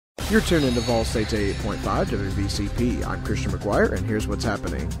You're tuned into Vol State's 88.5 WVCP. I'm Christian Meguiar, and here's what's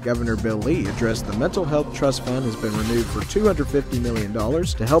happening. Governor Bill Lee addressed the Mental Health Trust Fund has been renewed for $250 million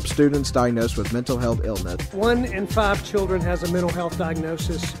to help students diagnosed with mental health illness. 1 in 5 children has a mental health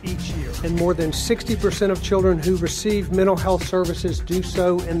diagnosis each year, and more than 60% of children who receive mental health services do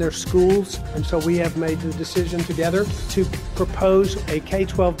so in their schools. And so we have made the decision together to propose a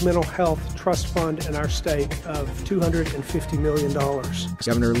K-12 mental health trust fund in our state of $250 million.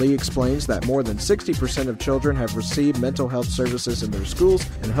 Governor Lee explains that more than 60% of children have received mental health services in their schools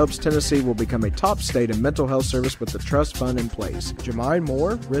and hopes Tennessee will become a top state in mental health service with the trust fund in place. Jemine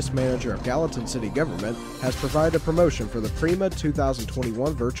Moore, risk manager of Gallatin City Government, has provided a promotion for the PREMA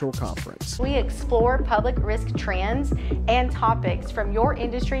 2021 virtual conference. We explore public risk trends and topics from your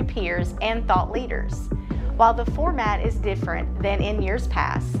industry peers and thought leaders. While the format is different than in years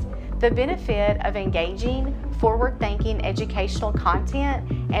past, the benefit of engaging, forward-thinking educational content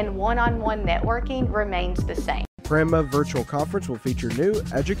and one-on-one networking remains the same. PREMA Virtual Conference will feature new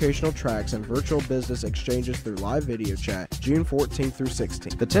educational tracks and virtual business exchanges through live video chat June 14th through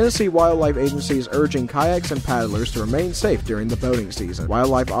 16th. The Tennessee Wildlife Agency is urging kayaks and paddlers to remain safe during the boating season.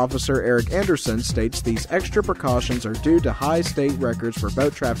 Wildlife Officer Eric Anderson states these extra precautions are due to high state records for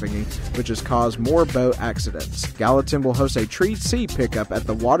boat trafficking, which has caused more boat accidents. Gallatin will host a Tree Sea pickup at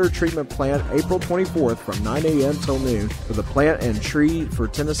the water treatment plant April 24th from 9 a.m. till noon for the Plant and Tree for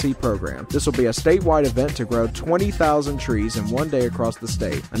Tennessee program. This will be a statewide event to grow 20,000 trees in one day across the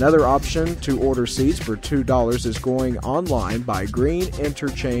state. Another option to order seeds for $2 is going online by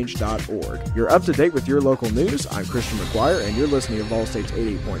greeninterchange.org. You're up to date with your local news. I'm Christian Meguiar, and you're listening to Vol State's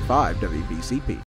 88.5 WVCP.